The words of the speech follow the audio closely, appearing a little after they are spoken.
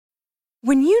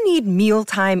When you need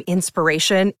mealtime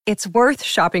inspiration, it's worth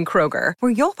shopping Kroger,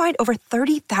 where you'll find over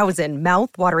 30,000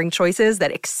 mouth-watering choices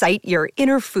that excite your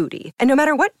inner foodie. And no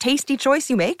matter what tasty choice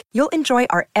you make, you'll enjoy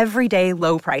our everyday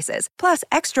low prices, plus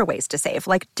extra ways to save,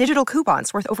 like digital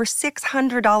coupons worth over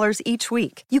 $600 each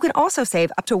week. You can also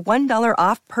save up to $1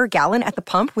 off per gallon at the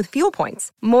pump with fuel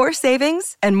points. More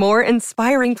savings and more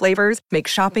inspiring flavors make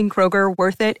shopping Kroger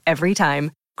worth it every time.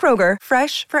 Kroger,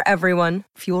 fresh for everyone.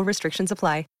 Fuel restrictions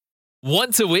apply.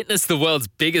 Want to witness the world's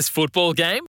biggest football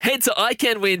game? Head to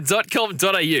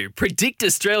iCanWin.com.au, predict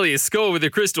Australia's score with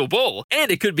a crystal ball, and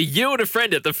it could be you and a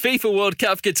friend at the FIFA World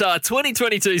Cup Qatar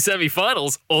 2022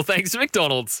 semi-finals, all thanks to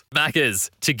McDonald's. Maccas,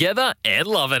 together and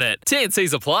loving it.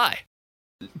 TNCs apply.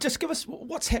 Just give us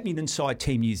what's happening inside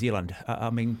Team New Zealand.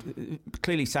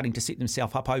 Clearly starting to set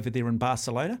themselves up over there in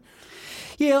Barcelona.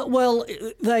 Yeah, well,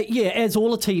 as all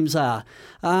the teams are.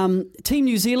 Team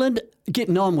New Zealand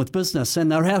getting on with business,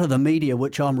 and they're out of the media,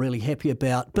 which I'm really happy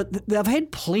about. But they've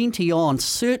had plenty on,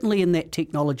 certainly in that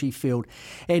technology field.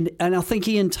 And I think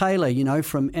Ian Taylor,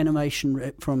 from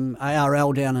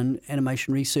ARL down in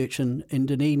animation research in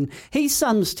Dunedin, he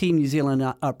sums Team New Zealand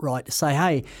up right to say,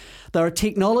 hey, they're a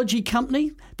technology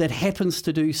company that happens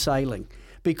to do sailing,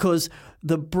 because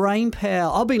the brain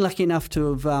power, I've been lucky enough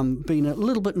to have been a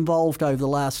little bit involved over the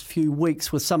last few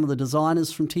weeks with some of the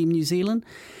designers from Team New Zealand,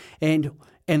 and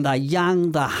they're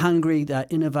young, they're hungry, they're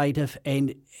innovative,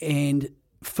 and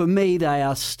for me, they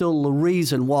are still the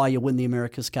reason why you win the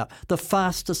America's Cup. The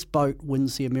fastest boat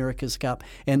wins the America's Cup,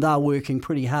 and they're working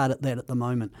pretty hard at that at the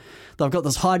moment. They've got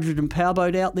this hydrogen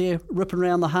powerboat out there ripping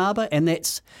around the harbour, and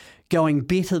that's going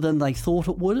better than they thought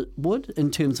it would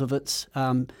in terms of its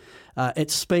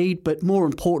speed, but more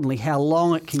importantly, how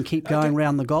long it can keep going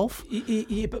around the Gulf.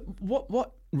 Yeah, but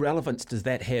what relevance does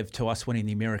that have to us winning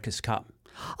the America's Cup?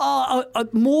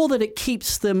 More that it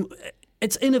keeps them.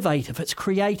 It's innovative, it's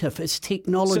creative, it's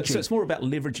technology. So it's more about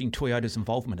leveraging Toyota's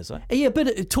involvement, is it? Yeah, but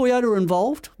Toyota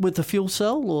involved with the fuel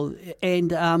cell,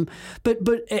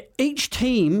 but each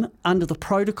team under the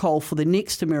protocol for the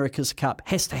next America's Cup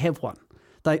has to have one.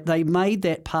 They made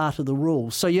that part of the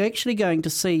rules. So you're actually going to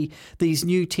see these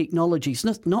new technologies,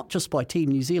 not just by Team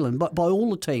New Zealand, but by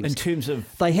all the teams. In terms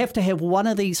of... They have to have one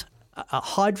of these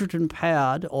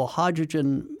hydrogen-powered or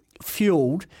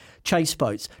hydrogen-fueled chase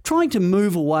boats, trying to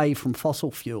move away from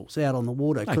fossil fuels out on the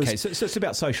water. Okay, so it's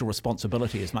about social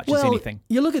responsibility as much as anything.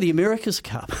 You look at the America's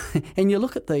Cup and you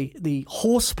look at the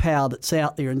horsepower that's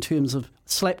out there in terms of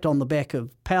slapped on the back of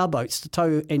powerboats to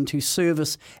tow and to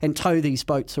service and tow these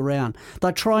boats around.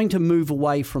 They're trying to move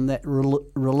away from that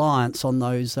reliance on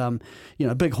those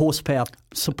big horsepower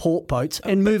support boats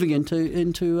and moving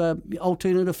into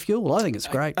alternative fuel. I think it's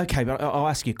great. Okay, but I'll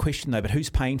ask you a question though, but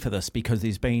who's paying for this? Because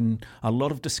there's been a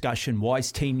lot of discussion. Why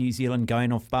is Team New Zealand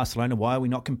going off Barcelona? Why are we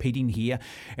not competing here?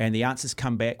 And the answers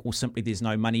come back, well, simply there's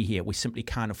no money here. We simply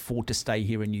can't afford to stay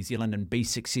here in New Zealand and be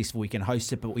successful. We can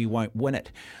host it, but we won't win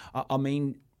it.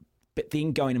 But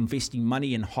then going investing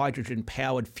money in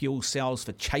hydrogen-powered fuel cells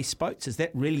for chase boats, is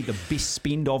that really the best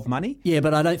spend of money? Yeah,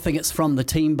 but I don't think it's from the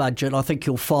team budget. I think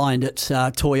you'll find it's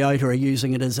Toyota are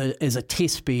using it as a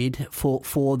test bed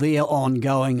for their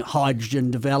ongoing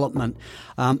hydrogen development.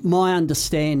 My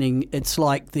understanding, it's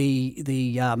like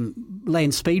the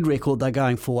land speed record they're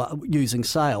going for using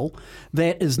sail.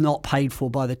 That is not paid for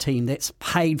by the team. That's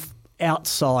paid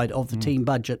outside of the team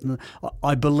budget, and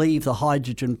I believe the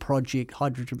hydrogen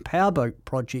powerboat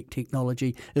project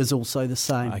technology is also the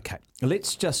same. Okay,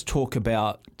 let's just talk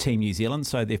about Team New Zealand.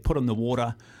 So they've put in the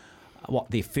water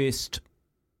their first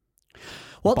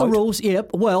boat? The rules? Yeah,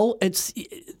 well, it's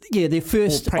their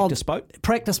first practice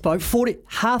boat, 40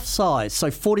 half size,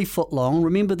 so 40 foot long.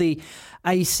 Remember the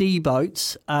AC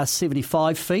boats are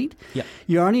 75 feet. Yep.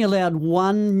 You're only allowed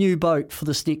one new boat for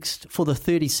the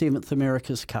 37th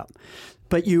America's Cup.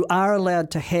 But you are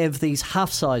allowed to have these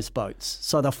half-size boats.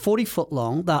 So they're 40 foot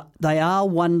long. They are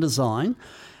one design.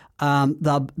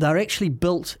 They're actually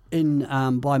built in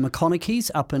by Makonikis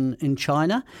up in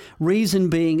China. Reason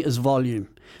being is volume,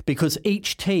 because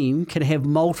each team can have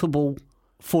multiple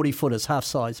 40-footers,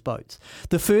 half-size boats.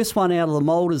 The first one out of the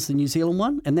mould is the New Zealand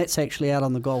one, and that's actually out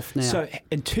on the Gulf now. So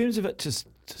in terms of it,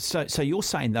 so you're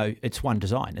saying, though, it's one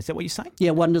design. Is that what you're saying?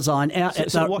 Yeah, one design.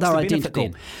 So what's the identical. benefit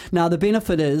then? Now, the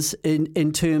benefit is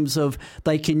in terms of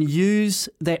they can use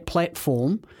that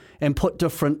platform and put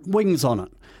different wings on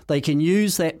it. They can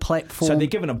use that platform. So they're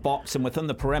given a box, and within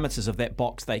the parameters of that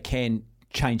box, they can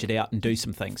change it out and do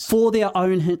some things for their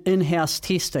own in-house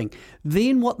testing.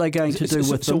 Then what they're going to do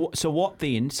with them? So what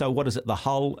then? So what is it? The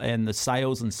hull and the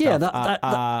sails and stuff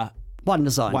are One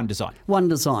design. One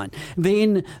design.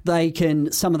 Then they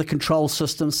can, some of the control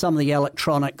systems, some of the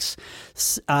electronics,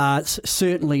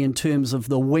 certainly in terms of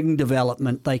the wing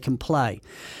development, they can play.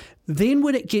 Then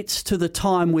when it gets to the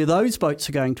time where those boats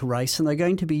are going to race, and they're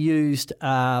going to be used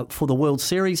for the World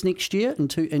Series next year in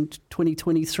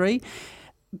 2023,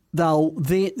 they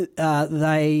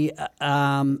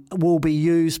will be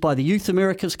used by the Youth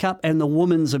America's Cup and the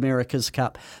Women's America's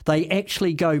Cup. They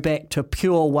actually go back to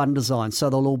pure one design, so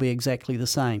they'll all be exactly the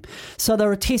same. So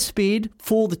they're a test bed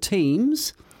for the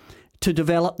teams to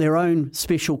develop their own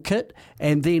special kit,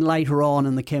 and then later on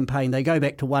in the campaign they go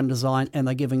back to one design, and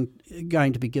they're going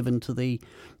to be given to the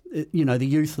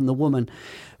youth and the women.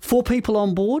 4 people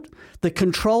on board. The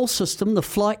control system, the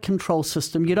flight control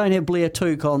system, you don't have Blair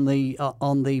Tuke on the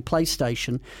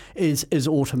PlayStation, is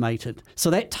automated.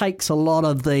 So that takes a lot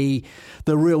of the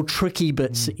real tricky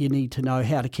bits that you need to know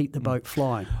how to keep the boat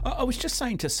flying. I was just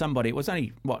saying to somebody, it was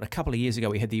only, a couple of years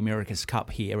ago we had the America's Cup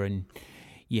here, and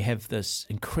you have this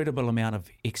incredible amount of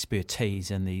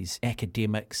expertise and these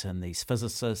academics and these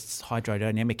physicists,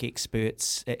 hydrodynamic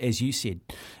experts, as you said,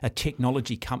 a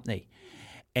technology company.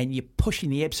 And you're pushing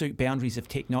the absolute boundaries of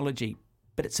technology.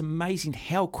 But it's amazing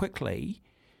how quickly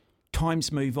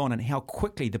times move on and how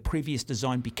quickly the previous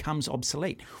design becomes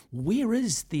obsolete. Where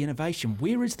is the innovation?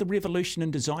 Where is the revolution in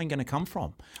design going to come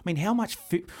from? I mean, how much...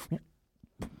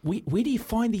 Where do you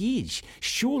find the edge?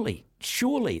 Surely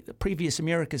the previous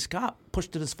America's Cup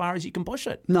pushed it as far as you can push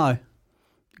it. No.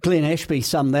 Glenn Ashby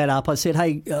summed that up. I said,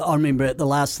 hey, I remember at the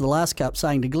last Cup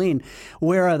saying to Glenn,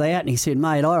 where are they at? And he said,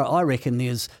 mate, I reckon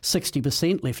there's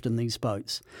 60% left in these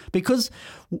boats. Because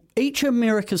each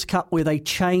America's Cup where they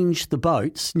change the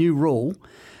boats, new rule,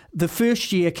 the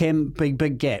first year can be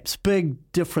big gaps, big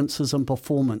differences in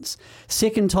performance.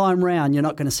 Second time round, you're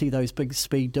not going to see those big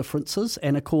speed differences.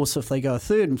 And, of course, if they go a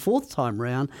third and fourth time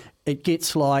round, it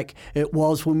gets like it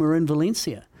was when we were in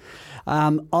Valencia.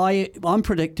 I'm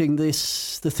predicting the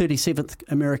 37th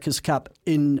America's Cup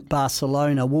in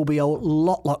Barcelona will be a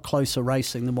lot closer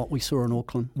racing than what we saw in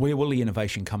Auckland. Where will the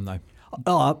innovation come, though?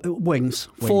 Wings,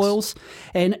 foils,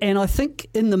 and I think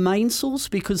in the mainsails,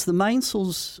 because the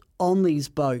mainsails on these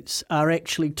boats are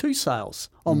actually 2 sails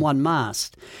on one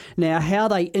mast. Now, how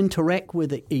they interact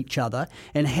with each other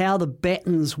and how the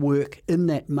battens work in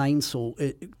that mainsail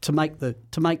to make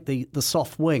the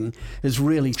soft wing is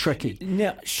really tricky.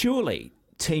 Now, surely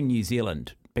Team New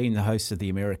Zealand, being the host of the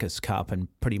America's Cup and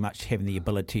pretty much having the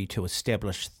ability to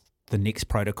establish the next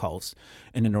protocols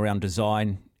in and around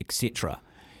design, etc.,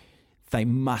 they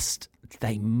must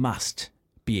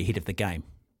be ahead of the game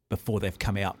before they've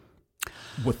come out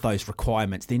with those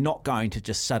requirements. They're not going to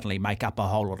just suddenly make up a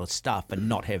whole lot of stuff and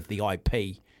not have the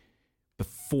IP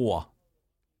before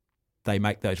they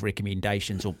make those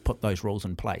recommendations or put those rules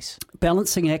in place.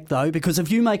 Balancing act, though, because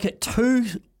if you make it too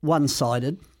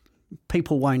one-sided,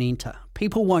 people won't enter.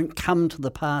 People won't come to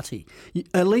the party.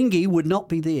 Alinghi would not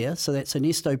be there, so that's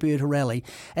Ernesto Bertarelli,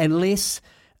 unless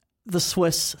the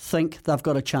Swiss think they've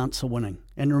got a chance of winning.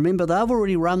 And remember, they've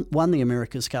already won the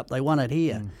America's Cup. They won it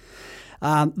here.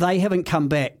 They haven't come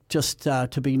back just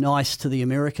to be nice to the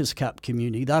America's Cup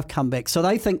community. They've come back. So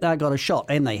they think they've got a shot,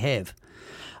 and they have.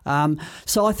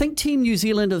 So I think Team New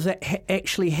Zealand has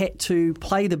actually had to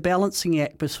play the balancing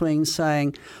act between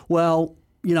saying, well,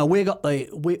 you know,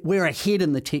 we're ahead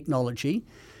in the technology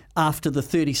after the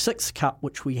 36th Cup,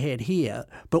 which we had here,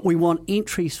 but we want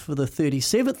entries for the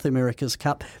 37th America's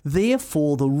Cup.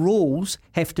 Therefore, the rules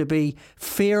have to be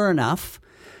fair enough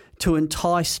to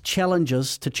entice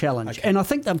challengers to challenge. Okay. And I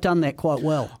think they've done that quite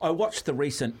well. I watched the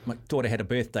recent, my daughter had a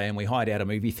birthday and we hired out a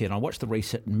movie theatre. I watched the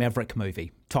recent Maverick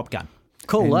movie, Top Gun.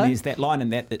 Cool, and there's that line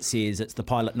in that says it's the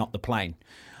pilot, not the plane.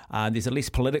 There's a less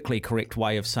politically correct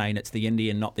way of saying it's the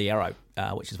Indian, not the arrow,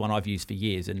 which is one I've used for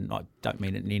years, and I don't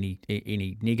mean it in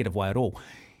any negative way at all.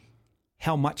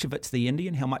 How much of it's the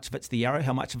Indian? How much of it's the arrow?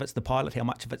 How much of it's the pilot? How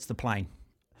much of it's the plane?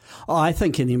 I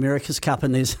think in the America's Cup,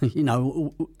 and there's, you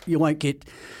know, you won't get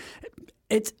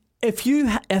it. If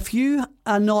you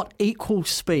are not equal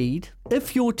speed,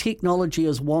 if your technology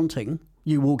is wanting,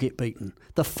 you will get beaten.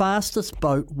 The fastest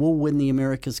boat will win the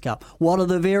America's Cup. What are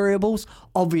the variables?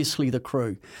 Obviously the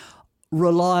crew.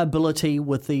 Reliability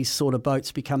with these sort of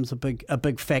boats becomes a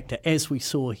big factor, as we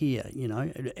saw here, you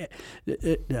know,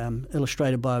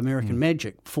 illustrated by American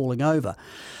Magic falling over.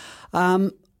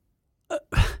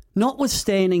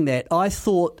 Notwithstanding that, I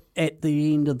thought at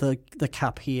the end of the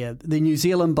Cup here, the New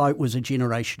Zealand boat was a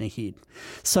generation ahead.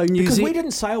 So because we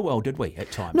didn't sail well, did we,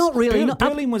 at times? Not really.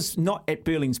 Burling was not at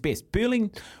Burling's best.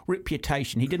 Burling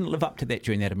reputation, he didn't live up to that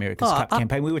during that America's Cup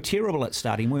campaign. We were terrible at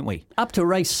starting, weren't we? Up to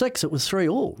race 6, it was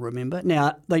 3-3, remember?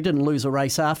 Now, they didn't lose a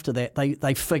race after that.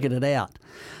 They figured it out.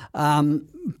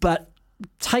 But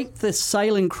take the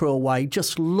sailing crew away,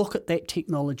 just look at that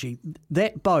technology.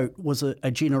 That boat was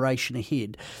a generation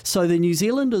ahead. So the New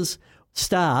Zealanders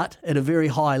start at a very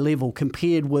high level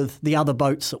compared with the other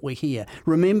boats that were here.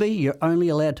 Remember, you're only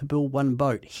allowed to build one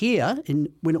boat. Here,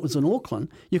 when it was in Auckland,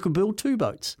 you could build 2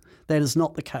 boats. That is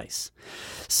not the case.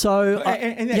 So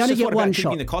and that's you only just get one shot.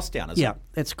 Keeping the cost down, isn't it? Yeah,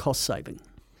 that's cost saving.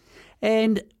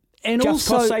 And just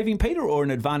also cost saving, Peter, or an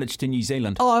advantage to New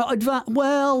Zealand?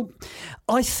 Well,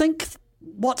 I think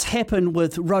what's happened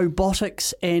with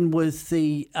robotics and with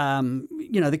the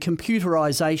the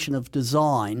computerisation of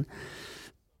design,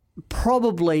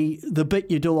 probably the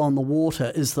bit you do on the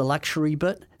water is the luxury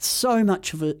bit. So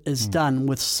much of it is done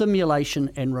with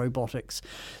simulation and robotics.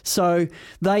 So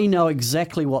they know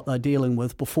exactly what they're dealing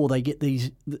with before they get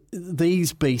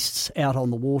these beasts out on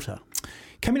the water.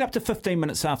 Coming up to 15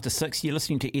 minutes after 6, you're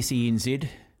listening to SENZ.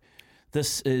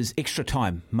 This is Extra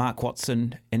Time. Mark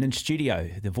Watson, and in studio,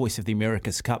 the voice of the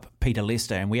America's Cup, Peter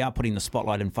Lester, and we are putting the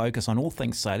spotlight and focus on all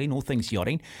things sailing, all things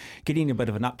yachting, getting a bit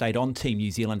of an update on Team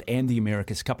New Zealand and the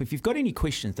America's Cup. If you've got any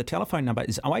questions, the telephone number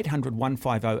is 0800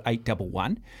 150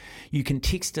 811. You can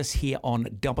text us here on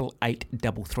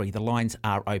 8833. The lines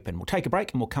are open. We'll take a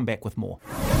break and we'll come back with more.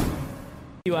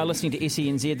 You are listening to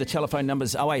SENZ. The telephone number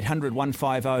is 0800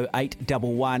 150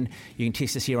 811. You can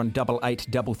text us here on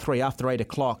 8833. After 8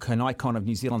 o'clock, an icon of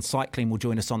New Zealand cycling will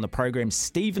join us on the program,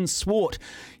 Stephen Swart.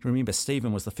 You remember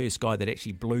Stephen was the first guy that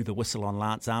actually blew the whistle on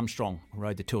Lance Armstrong, who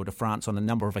rode the Tour de France on a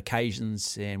number of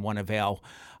occasions, and one of our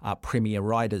premier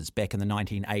riders back in the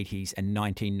 1980s and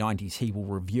 1990s. He will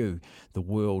review the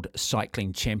World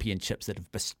Cycling Championships that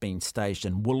have been staged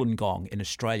in Wollongong in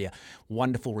Australia.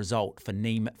 Wonderful result for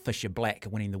Neem Fisher Black,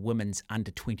 winning the women's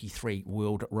under-23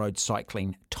 World Road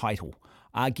Cycling title.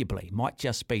 Arguably, might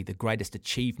just be the greatest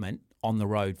achievement on the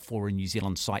road for a New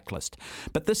Zealand cyclist.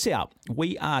 But this hour,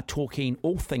 we are talking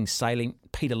all things sailing.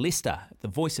 Peter Lester, the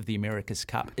voice of the America's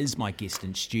Cup, is my guest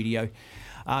in studio.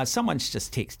 Someone's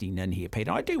just texting in here,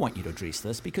 Peter. I do want you to address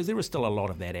this because there is still a lot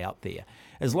of that out there.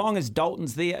 As long as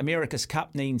Dalton's there, America's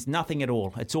Cup means nothing at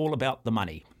all. It's all about the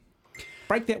money.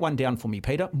 Break that one down for me,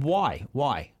 Peter. Why?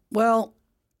 Well,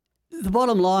 the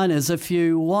bottom line is if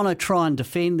you want to try and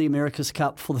defend the America's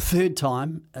Cup for the third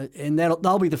time, and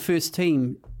they'll be the first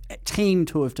team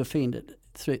to have defended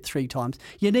it 3 times,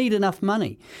 you need enough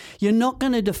money. You're not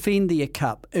going to defend the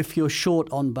Cup if you're short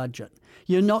on budget.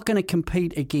 You're not going to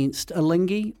compete against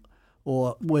Alinghi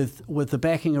or with the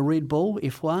backing of Red Bull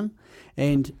F1,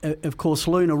 and of course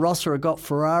Luna Rossa have got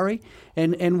Ferrari,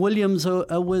 and Williams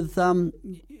are with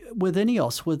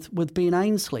Ineos with Ben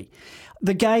Ainsley.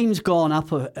 The game's gone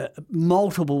up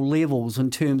multiple levels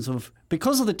in terms of,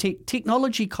 because of the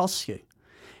technology costs you.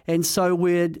 And so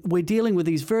we're dealing with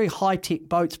these very high-tech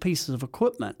boats, pieces of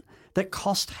equipment that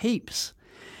cost heaps.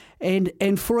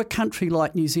 And for a country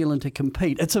like New Zealand to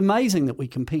compete, it's amazing that we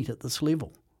compete at this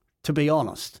level, to be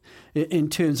honest, in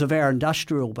terms of our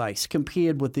industrial base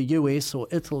compared with the US or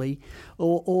Italy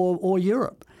or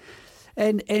Europe.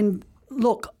 And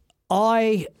look,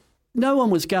 no one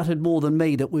was gutted more than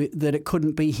me that it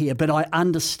couldn't be here, but I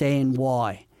understand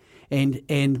why.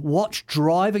 And what's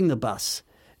driving the bus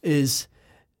is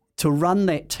to run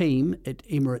that team at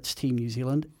Emirates Team New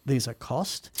Zealand, there's a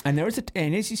cost. And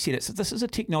and as you said, this is a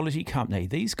technology company.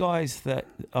 These guys that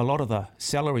a lot of the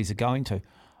salaries are going to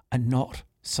are not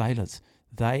sailors.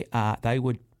 They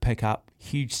would pick up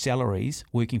huge salaries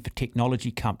working for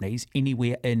technology companies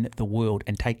anywhere in the world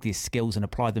and take their skills and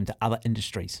apply them to other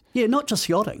industries. Yeah, not just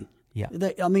yachting. Yeah,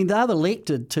 they're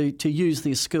elected to use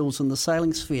their skills in the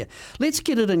sailing sphere. Let's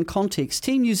get it in context.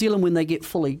 Team New Zealand, when they get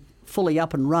fully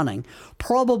up and running,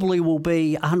 probably will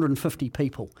be 150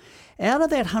 people. Out of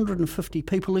that 150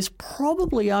 people, there's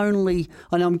probably only,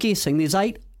 and I'm guessing, there's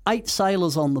eight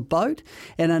sailors on the boat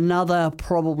and another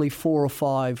probably 4 or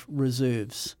 5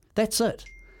 reserves. That's it.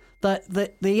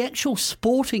 The actual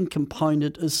sporting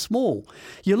component is small.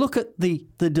 You look at the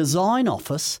design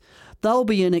office, they'll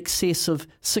be in excess of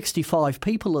 65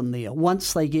 people in there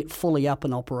once they get fully up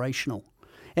and operational.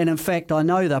 And in fact, I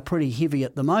know they're pretty heavy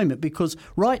at the moment because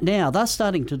right now they're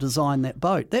starting to design that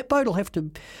boat. That boat will have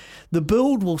to... The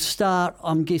build will start,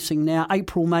 I'm guessing now,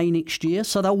 April, May next year.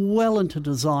 So they're well into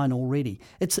design already.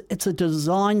 It's a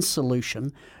design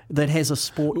solution that has a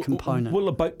sport component. Will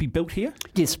a boat be built here?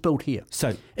 Yes, built here.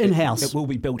 So in-house. It will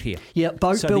be built here. Yeah,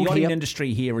 boat so built the yachting here.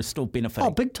 industry here is still benefiting.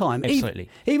 Oh, big time. Absolutely.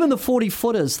 Even the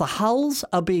 40-footers, the hulls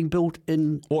are being built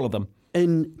in... All of them.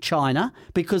 In China,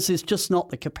 because there's just not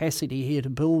the capacity here to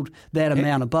build that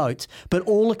amount of boats. But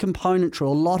all the componentry, a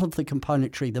lot of the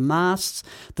componentry, the masts,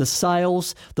 the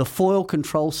sails, the foil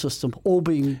control system, all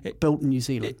being built in New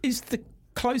Zealand. Is the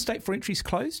close date for entries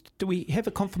closed? Do we have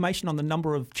a confirmation on the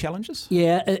number of challenges?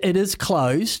 Yeah, it is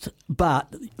closed,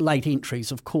 but late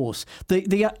entries, of course.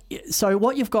 So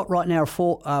what you've got right now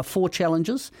are four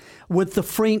challenges, with the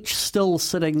French still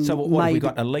sitting... So what have we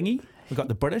got? Alinghi? We've got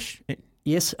the British...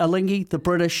 Yes, Alinghi, the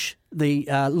British, the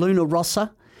Luna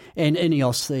Rossa, and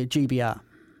Ineos, the GBR.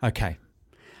 Okay.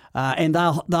 And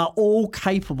they're all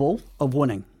capable of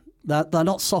winning. They're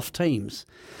not soft teams.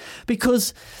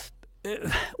 Because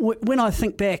when I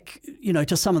think back,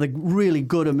 to some of the really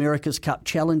good America's Cup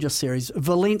Challenger Series,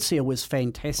 Valencia was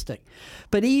fantastic.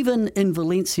 But even in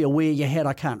Valencia where you had,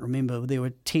 I can't remember, there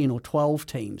were 10 or 12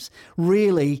 teams,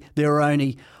 really there were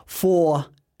only 4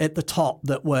 at the top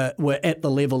that were at the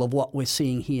level of what we're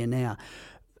seeing here now.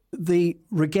 The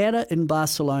regatta in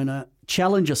Barcelona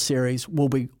Challenger Series will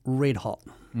be red hot.